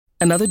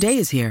Another day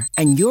is here,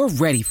 and you're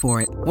ready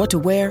for it. What to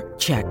wear?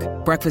 Check.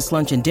 Breakfast,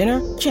 lunch, and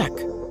dinner? Check.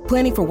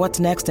 Planning for what's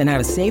next and how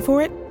to save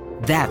for it?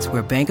 That's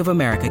where Bank of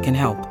America can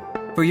help.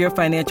 For your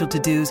financial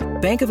to-dos,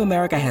 Bank of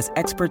America has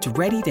experts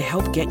ready to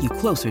help get you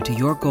closer to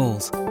your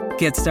goals.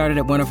 Get started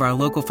at one of our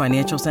local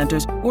financial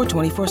centers or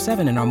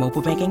 24/7 in our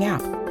mobile banking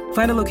app.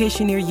 Find a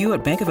location near you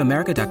at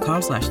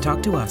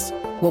bankofamerica.com/talktous.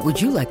 What would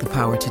you like the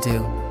power to do?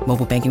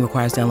 Mobile banking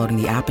requires downloading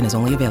the app and is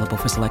only available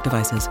for select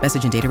devices.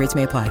 Message and data rates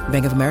may apply.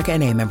 Bank of America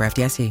N.A., member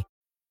FDIC.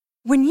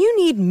 When you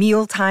need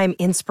mealtime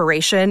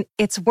inspiration,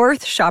 it's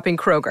worth shopping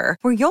Kroger,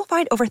 where you'll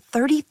find over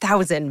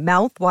 30,000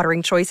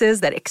 mouth-watering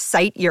choices that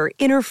excite your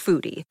inner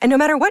foodie. And no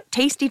matter what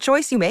tasty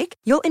choice you make,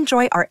 you'll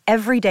enjoy our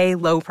everyday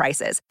low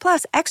prices,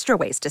 plus extra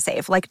ways to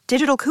save, like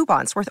digital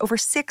coupons worth over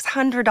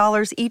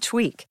 $600 each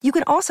week. You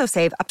can also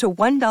save up to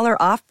 $1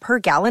 off per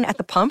gallon at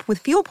the pump with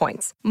fuel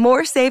points.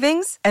 More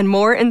savings and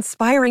more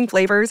inspiring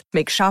flavors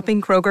make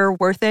shopping Kroger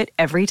worth it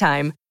every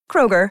time.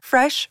 Kroger,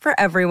 fresh for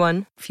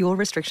everyone. Fuel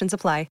restrictions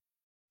apply.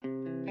 You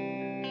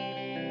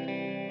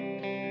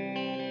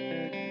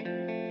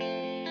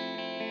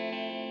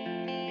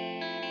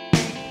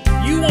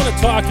want to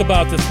talk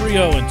about the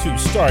 3-0-2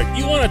 start.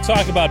 You want to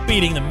talk about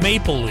beating the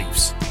Maple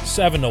Leafs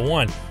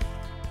 7-1.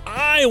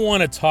 I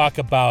want to talk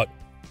about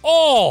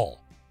all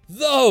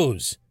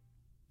those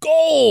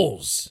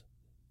goals.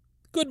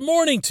 Good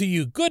morning to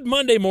you. Good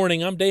Monday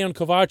morning. I'm Dejan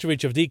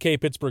Kovacevic of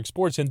DK Pittsburgh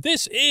Sports, and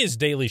this is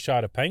Daily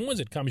Shot of Penguins.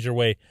 It comes your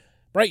way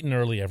bright and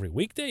early every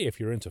weekday. If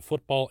you're into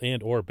football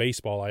and or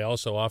baseball, I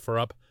also offer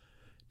up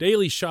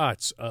daily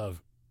shots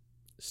of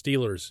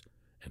Steelers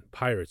and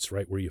Pirates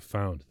right where you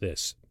found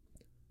this.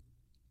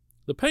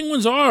 The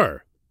Penguins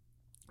are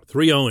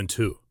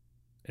 3-0-2,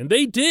 and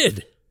they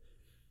did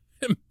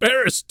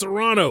embarrass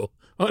Toronto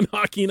on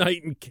Hockey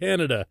Night in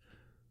Canada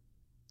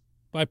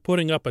by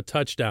putting up a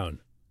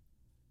touchdown.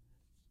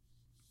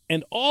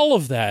 And all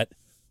of that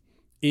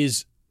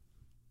is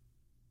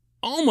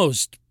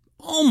almost,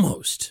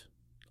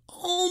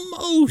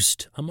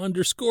 I'm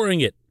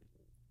underscoring it,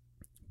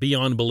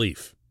 beyond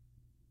belief.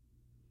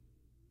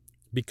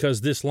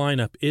 Because this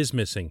lineup is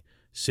missing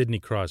Sidney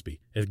Crosby,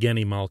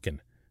 Evgeny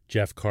Malkin,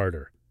 Jeff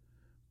Carter,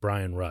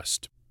 Brian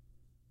Rust,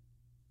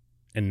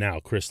 and now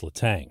Chris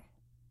Letang.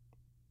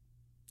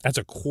 That's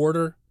a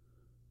quarter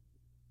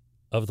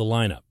of the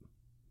lineup.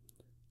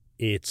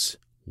 It's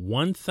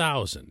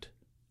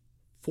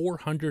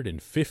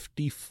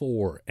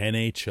 1,454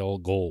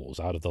 NHL goals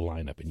out of the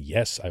lineup. And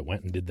yes, I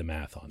went and did the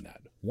math on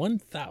that.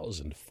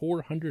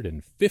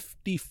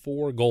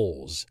 1,454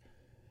 goals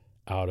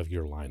out of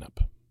your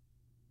lineup.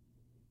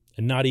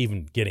 And not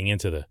even getting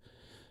into the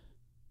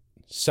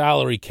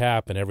salary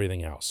cap and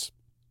everything else.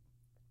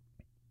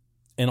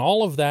 And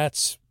all of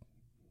that's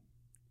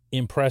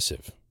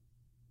impressive.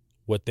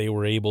 What they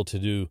were able to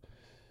do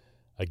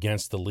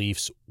against the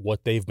Leafs,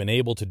 what they've been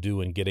able to do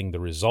in getting the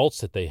results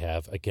that they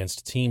have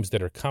against teams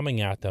that are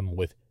coming at them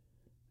with,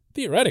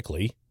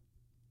 theoretically,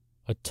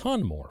 a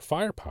ton more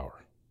firepower.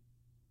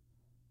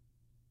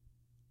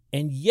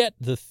 And yet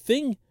the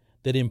thing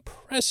that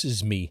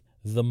impresses me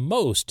the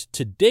most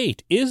to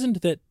date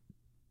isn't that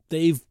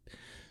they've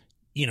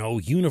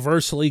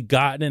universally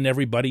gotten in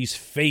everybody's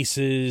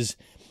faces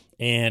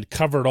and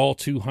covered all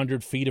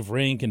 200 feet of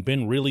rink and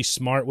been really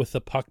smart with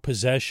the puck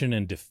possession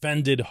and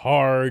defended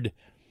hard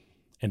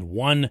and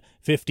won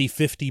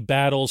 50-50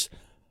 battles.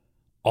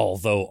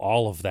 Although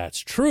all of that's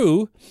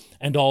true,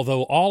 and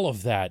although all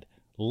of that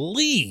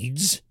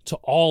leads to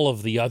all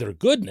of the other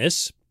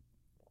goodness,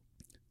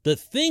 the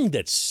thing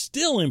that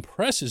still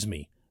impresses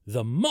me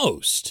the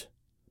most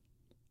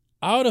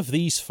out of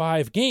these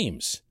 5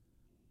 games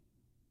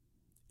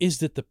is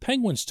that the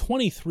Penguins'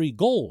 23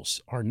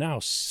 goals are now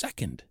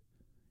second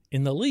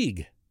in the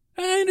league.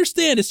 I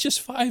understand it's just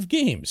 5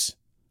 games.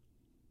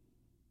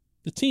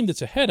 The team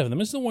that's ahead of them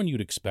is the one you'd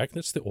expect.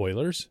 That's the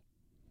Oilers.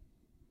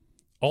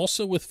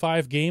 Also with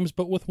 5 games,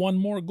 but with 1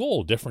 more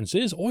goal. Difference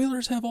is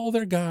Oilers have all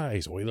their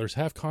guys. Oilers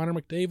have Connor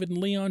McDavid and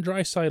Leon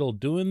Draisaitl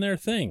doing their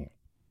thing.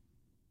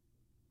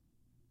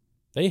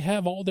 They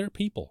have all their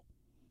people.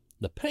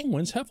 The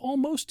Penguins have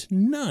almost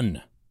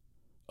none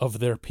of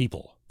their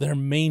people, their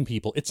main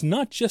people. It's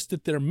not just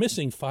that they're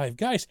missing 5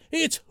 guys.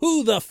 It's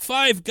who the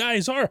 5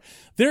 guys are.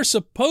 They're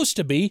supposed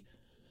to be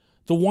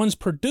the ones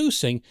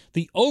producing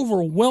the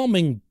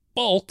overwhelming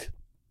bulk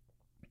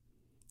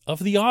of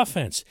the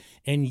offense.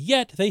 And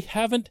yet they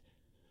haven't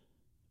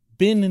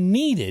been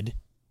needed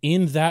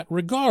in that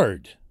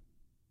regard.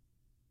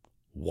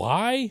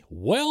 Why?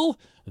 Well,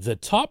 the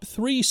top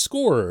 3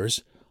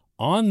 scorers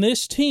on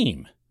this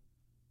team,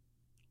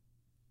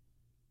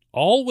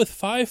 all with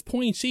 5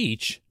 points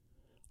each,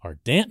 are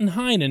Danton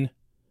Heinen,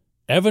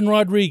 Evan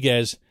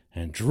Rodriguez,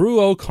 and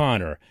Drew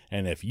O'Connor.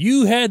 And if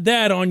you had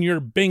that on your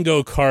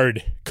bingo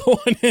card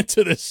going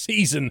into the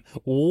season,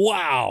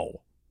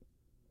 wow.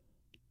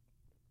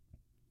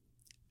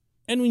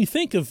 And when you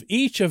think of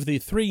each of the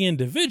 3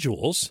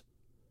 individuals,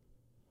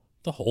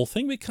 the whole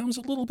thing becomes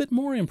a little bit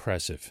more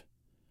impressive.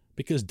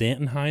 Because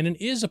Danton Heinen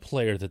is a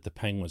player that the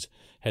Penguins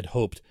had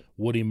hoped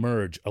would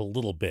emerge a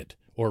little bit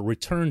or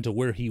return to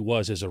where he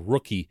was as a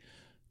rookie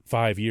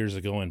 5 years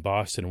ago in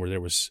Boston, where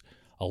there was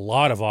a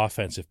lot of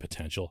offensive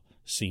potential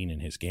seen in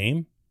his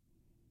game.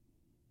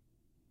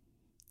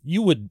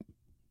 You would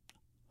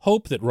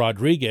hope that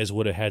Rodriguez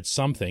would have had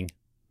something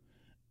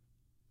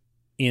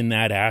in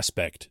that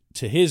aspect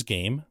to his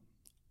game.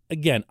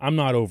 Again, I'm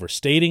not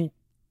overstating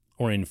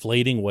or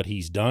inflating what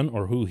he's done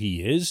or who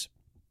he is,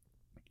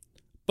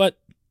 but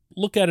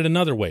look at it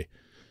another way.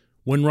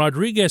 When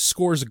Rodriguez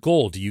scores a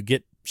goal, do you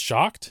get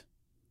shocked?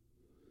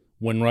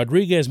 When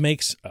Rodriguez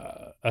makes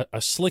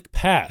a slick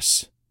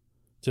pass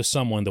to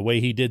someone the way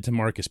he did to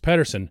Marcus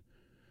Pettersson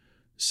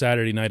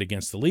Saturday night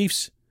against the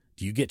Leafs,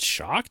 do you get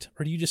shocked?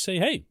 Or do you just say,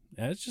 hey,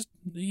 it's just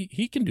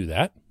he can do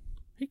that.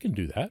 He can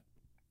do that.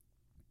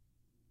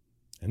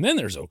 And then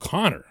there's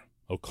O'Connor.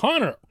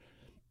 O'Connor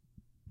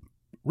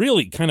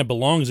really kind of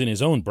belongs in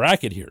his own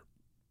bracket here.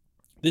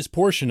 This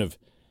portion of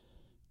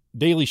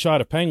Daily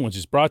Shot of Penguins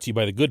is brought to you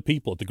by the good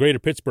people at the Greater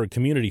Pittsburgh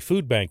Community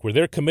Food Bank, where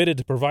they're committed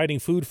to providing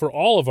food for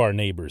all of our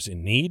neighbors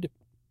in need.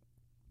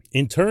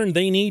 In turn,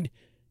 they need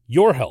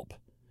your help.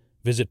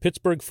 Visit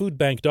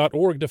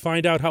pittsburghfoodbank.org to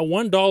find out how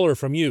 $1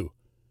 from you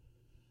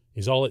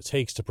is all it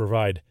takes to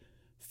provide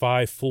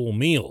 5 full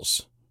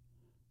meals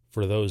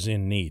for those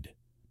in need.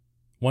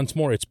 Once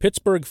more, it's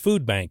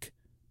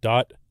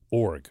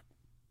pittsburghfoodbank.org.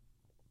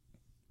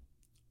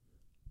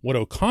 What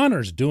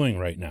O'Connor's doing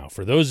right now,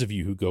 for those of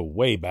you who go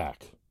way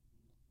back,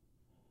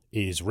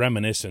 is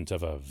reminiscent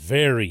of a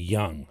very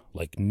young,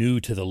 like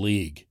new to the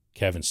league,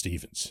 Kevin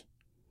Stevens.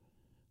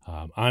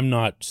 I'm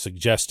not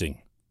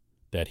suggesting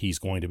that he's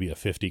going to be a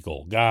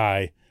 50-goal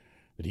guy,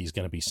 that he's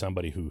going to be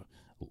somebody who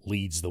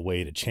leads the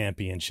way to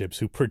championships,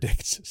 who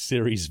predicts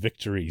series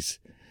victories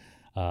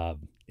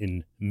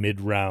in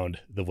mid-round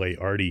the way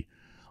Artie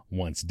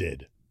once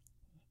did.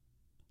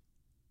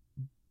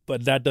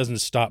 But that doesn't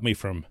stop me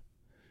from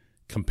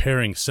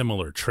comparing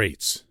similar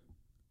traits.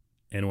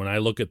 And when I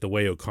look at the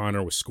way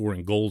O'Connor was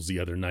scoring goals the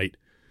other night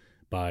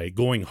by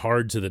going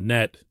hard to the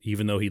net,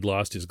 even though he'd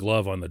lost his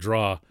glove on the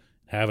draw,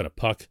 having a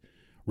puck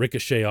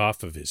ricochet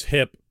off of his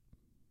hip,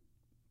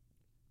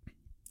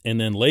 and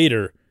then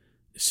later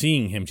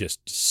seeing him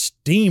just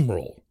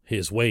steamroll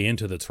his way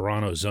into the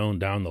Toronto zone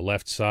down the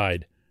left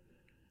side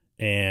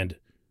and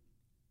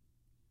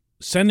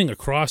sending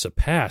across a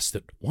pass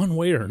that one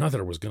way or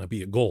another was going to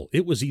be a goal.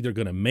 It was either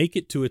going to make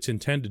it to its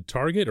intended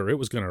target or it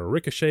was going to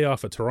ricochet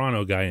off a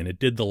Toronto guy, and it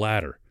did the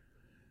latter.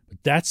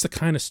 But that's the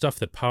kind of stuff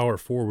that power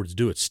forwards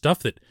do. It's stuff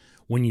that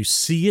when you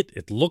see it,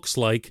 it looks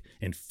like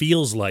and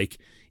feels like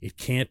it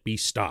can't be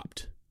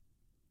stopped.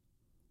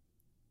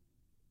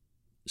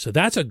 So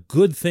that's a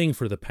good thing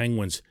for the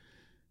Penguins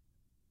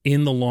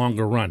in the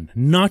longer run.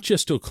 Not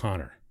just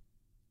O'Connor,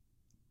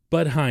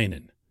 but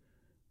Heinen,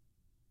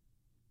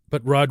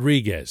 but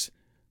Rodriguez,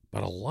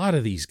 but a lot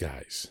of these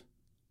guys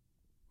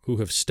who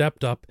have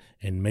stepped up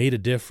and made a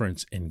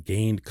difference and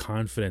gained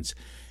confidence.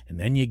 And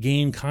then you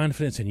gain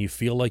confidence and you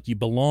feel like you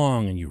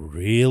belong and you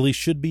really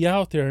should be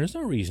out there. There's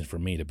no reason for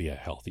me to be a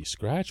healthy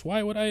scratch.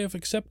 Why would I have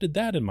accepted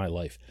that in my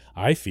life?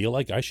 I feel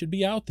like I should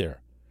be out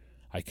there.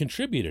 I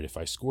contributed. If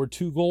I scored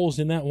 2 goals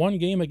in that one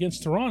game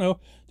against Toronto,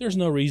 there's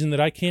no reason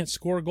that I can't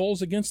score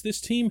goals against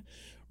this team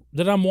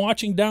that I'm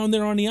watching down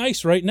there on the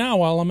ice right now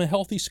while I'm a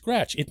healthy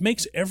scratch. It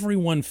makes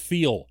everyone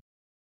feel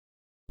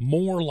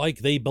more like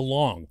they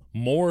belong,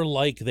 more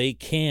like they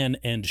can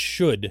and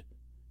should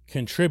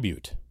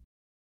contribute.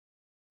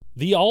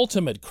 The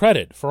ultimate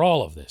credit for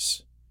all of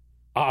this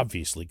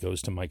obviously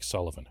goes to Mike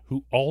Sullivan,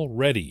 who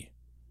already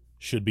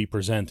should be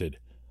presented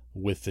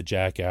with the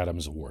Jack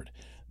Adams Award.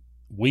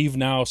 We've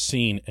now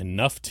seen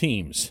enough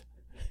teams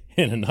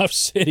in enough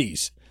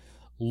cities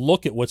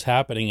look at what's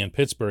happening in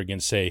Pittsburgh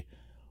and say,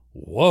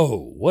 whoa,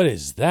 what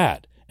is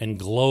that? And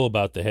glow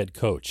about the head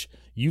coach.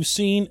 You've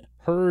seen,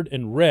 heard,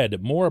 and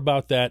read more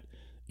about that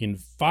in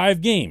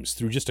 5 games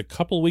through just a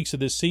couple weeks of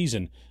this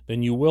season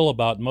than you will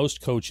about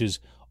most coaches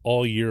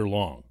all year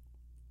long.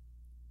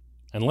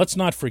 And let's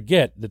not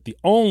forget that the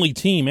only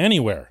team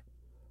anywhere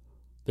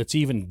that's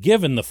even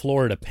given the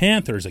Florida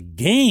Panthers a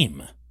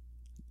game,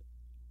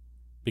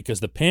 because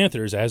the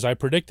Panthers, as I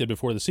predicted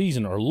before the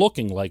season, are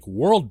looking like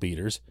world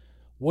beaters,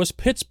 was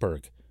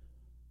Pittsburgh,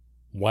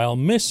 while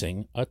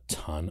missing a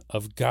ton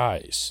of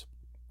guys.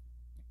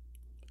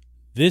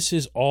 This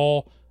is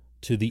all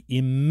to the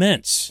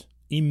immense,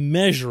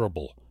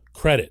 immeasurable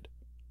credit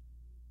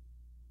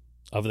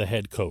of the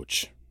head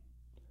coach.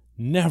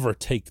 Never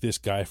take this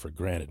guy for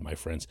granted, my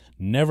friends.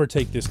 Never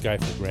take this guy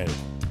for granted.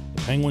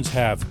 The Penguins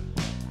have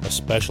a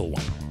special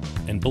one.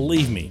 And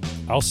believe me,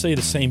 I'll say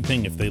the same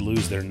thing if they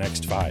lose their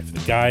next 5.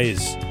 The guy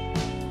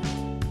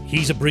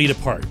he's a breed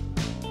apart.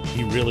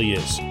 He really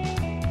is.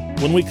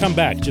 When we come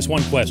back, just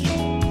one question.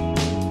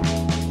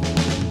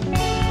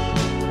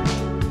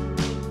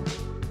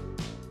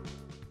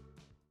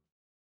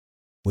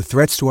 With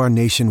threats to our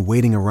nation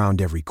waiting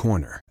around every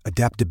corner,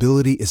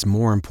 adaptability is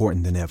more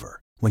important than ever.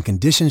 When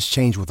conditions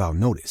change without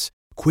notice,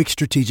 quick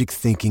strategic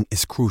thinking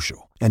is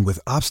crucial. And with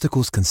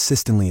obstacles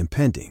consistently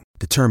impending,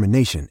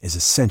 determination is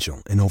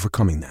essential in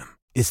overcoming them.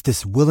 It's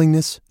this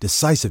willingness,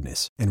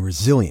 decisiveness, and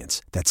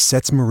resilience that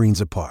sets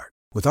Marines apart.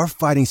 With our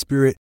fighting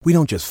spirit, we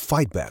don't just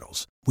fight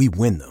battles, we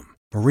win them.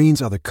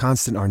 Marines are the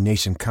constant our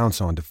nation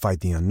counts on to fight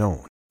the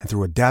unknown. And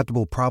through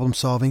adaptable problem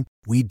solving,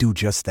 we do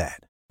just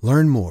that.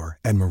 Learn more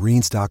at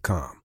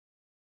marines.com.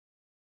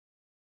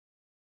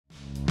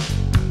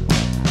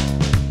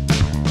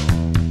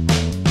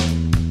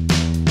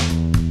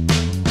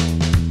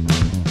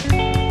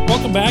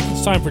 Welcome back.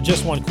 It's time for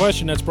Just One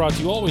Question. That's brought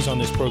to you always on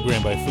this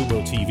program by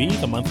Fubo TV.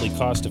 The monthly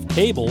cost of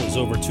cable is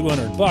over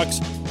 $200.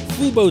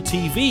 Fubo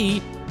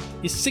TV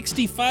is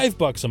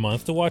 $65 a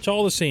month to watch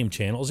all the same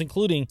channels,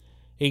 including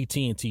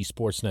AT&T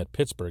Sportsnet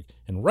Pittsburgh.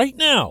 And right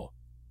now,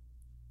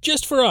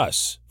 just for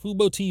us,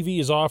 Fubo TV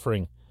is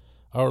offering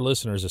our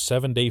listeners a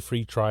 7-day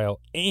free trial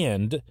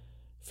and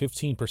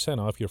 15%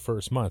 off your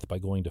first month by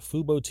going to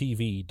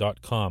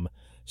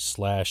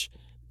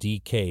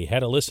FuboTV.com/DK.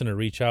 Had a listener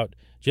reach out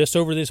just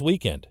over this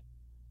weekend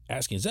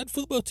asking, does that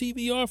Fubo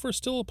TV offer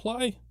still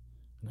apply?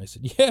 And I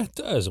said, yeah, it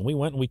does. And we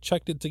went and we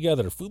checked it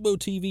together.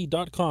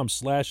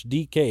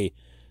 FuboTV.com/DK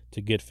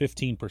to get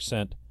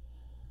 15%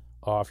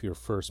 off your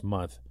first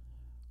month.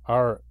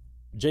 Our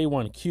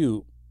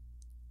J1Q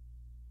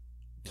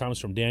comes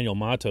from Daniel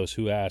Matos,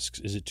 who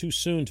asks, is it too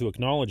soon to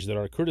acknowledge that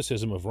our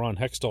criticism of Ron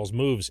Hextall's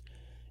moves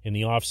in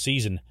the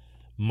offseason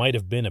might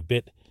have been a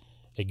bit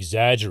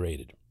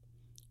exaggerated?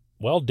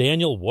 Well,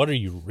 Daniel, what are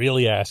you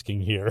really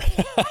asking here?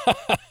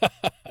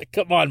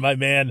 Come on, my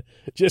man.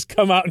 Just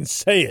come out and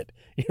say it.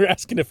 You're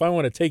asking if I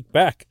want to take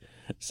back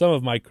some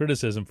of my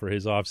criticism for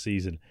his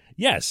offseason.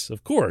 Yes,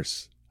 of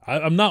course.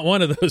 I'm not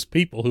one of those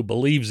people who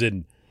believes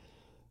in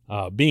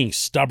being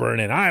stubborn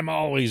and I'm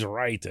always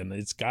right and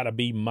it's got to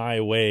be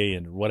my way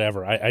and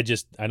whatever. I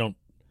don't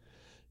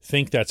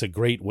think that's a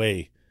great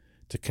way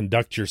to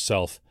conduct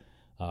yourself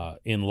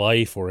in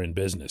life or in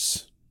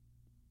business.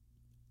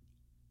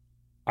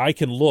 I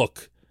can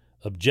look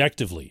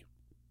objectively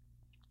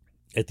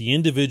at the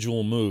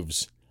individual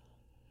moves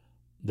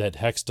that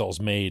Hextall's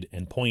made,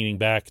 and pointing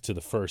back to the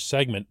first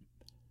segment,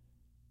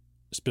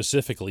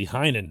 specifically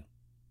Heinen,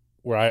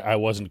 where I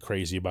wasn't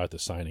crazy about the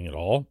signing at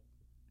all,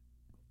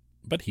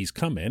 but he's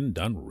come in and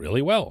done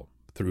really well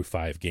through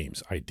 5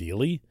 games.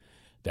 Ideally,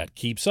 that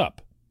keeps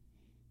up.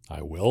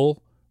 I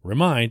will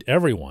remind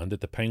everyone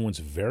that the Penguins'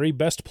 very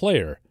best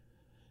player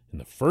in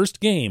the first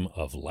game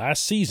of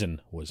last season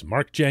was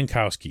Mark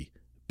Jankowski.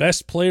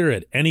 Best player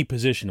at any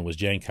position was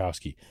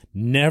Jankowski,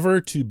 never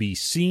to be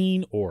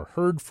seen or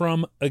heard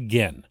from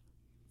again.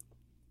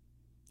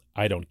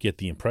 I don't get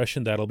the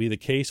impression that'll be the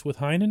case with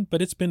Heinen, but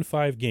it's been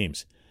 5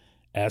 games.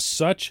 As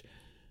such,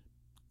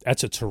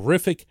 that's a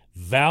terrific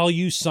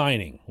value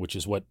signing, which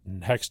is what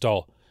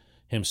Hextall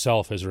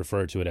himself has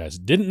referred to it as.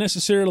 Didn't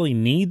necessarily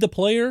need the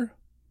player,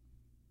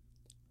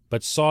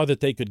 but saw that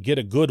they could get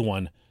a good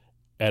one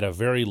at a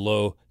very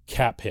low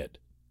cap hit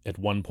at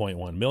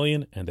 $1.1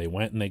 million, and they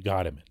went and they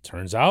got him. It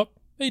turns out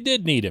they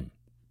did need him.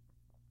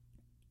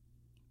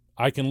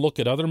 I can look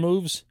at other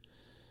moves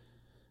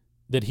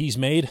that he's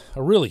made,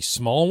 a really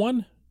small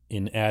one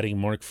in adding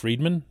Mark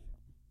Friedman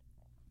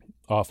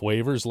off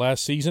waivers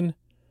last season.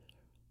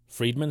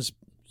 Friedman's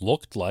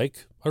looked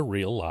like a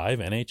real live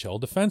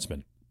NHL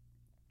defenseman.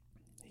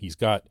 He's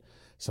got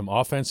some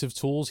offensive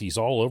tools. He's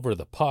all over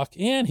the puck,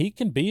 and he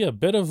can be a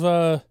bit of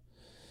a,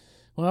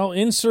 well,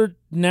 insert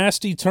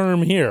nasty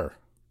term here.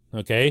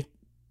 Okay,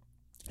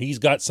 he's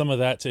got some of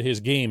that to his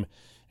game,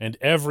 and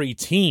every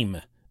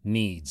team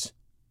needs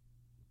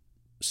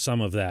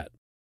some of that.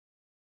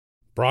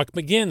 Brock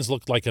McGinn's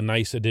looked like a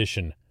nice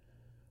addition,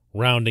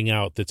 rounding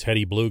out the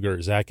Teddy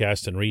Bluger, Zach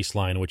Aston Reese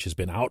line, which has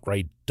been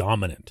outright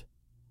dominant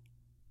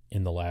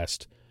in the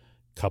last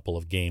couple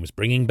of games.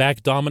 Bringing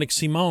back Dominic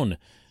Simone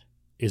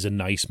is a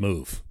nice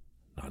move.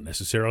 Not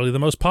necessarily the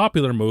most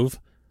popular move,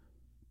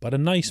 but a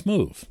nice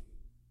move.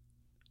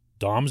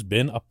 Dom's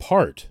been a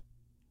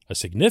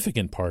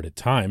significant part at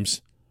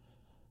times,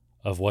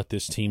 of what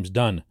this team's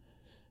done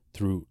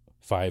through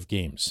 5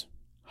 games.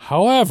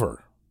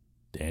 However,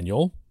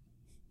 Daniel,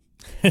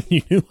 and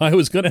you knew I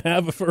was going to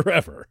have it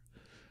forever,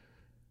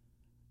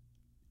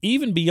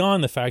 even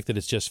beyond the fact that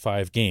it's just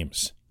 5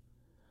 games,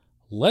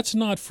 let's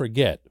not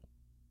forget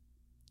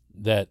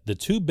that the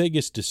 2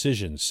 biggest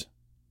decisions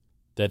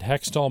that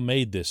Hextall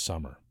made this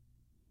summer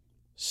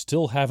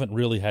still haven't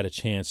really had a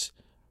chance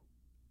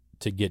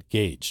to get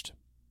gauged.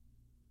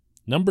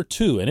 Number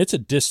 2, and it's a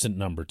distant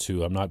number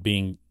 2, I'm not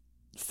being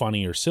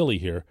funny or silly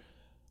here,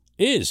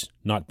 is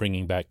not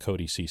bringing back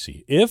Cody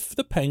Ceci. If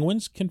the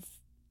Penguins can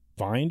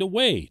find a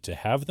way to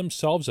have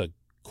themselves a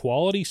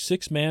quality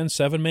 6-man,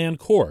 7-man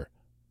core,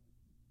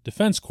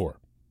 defense core,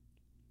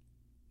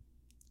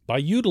 by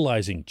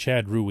utilizing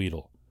Chad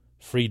Ruhwedel,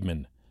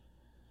 Friedman,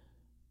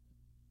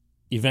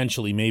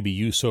 eventually maybe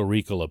Juuso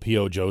Riikola,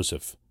 P.O.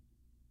 Joseph,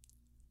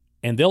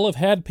 and they'll have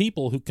had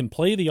people who can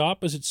play the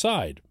opposite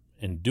side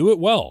and do it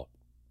well,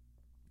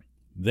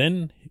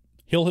 then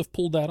he'll have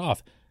pulled that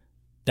off.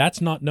 That's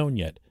not known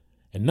yet.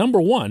 And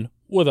number 1,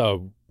 with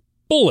a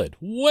bullet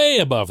way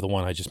above the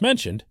one I just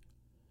mentioned,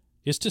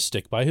 is to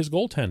stick by his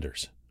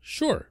goaltenders.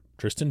 Sure,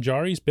 Tristan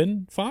Jarry's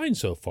been fine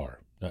so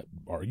far.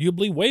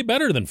 Arguably way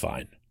better than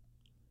fine.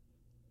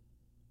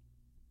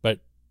 But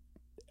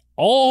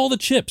all the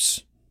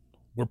chips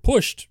were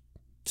pushed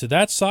to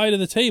that side of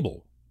the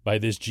table by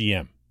this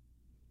GM.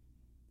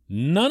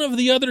 None of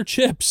the other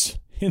chips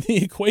in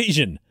the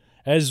equation,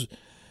 as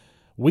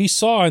we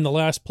saw in the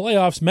last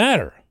playoffs,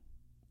 matter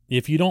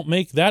if you don't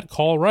make that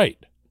call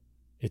right.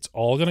 It's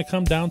all going to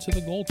come down to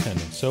the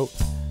goaltending. So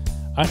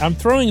I'm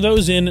throwing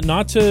those in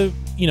not to,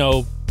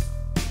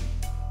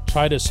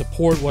 try to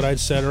support what I'd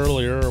said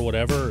earlier or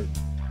whatever,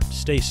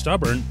 stay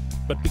stubborn,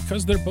 but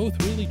because they're both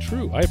really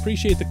true. I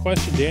appreciate the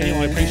question, Daniel.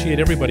 I appreciate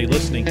everybody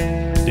listening.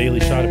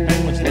 Daily Shot of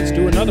Penguins. Let's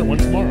do another one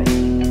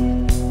tomorrow.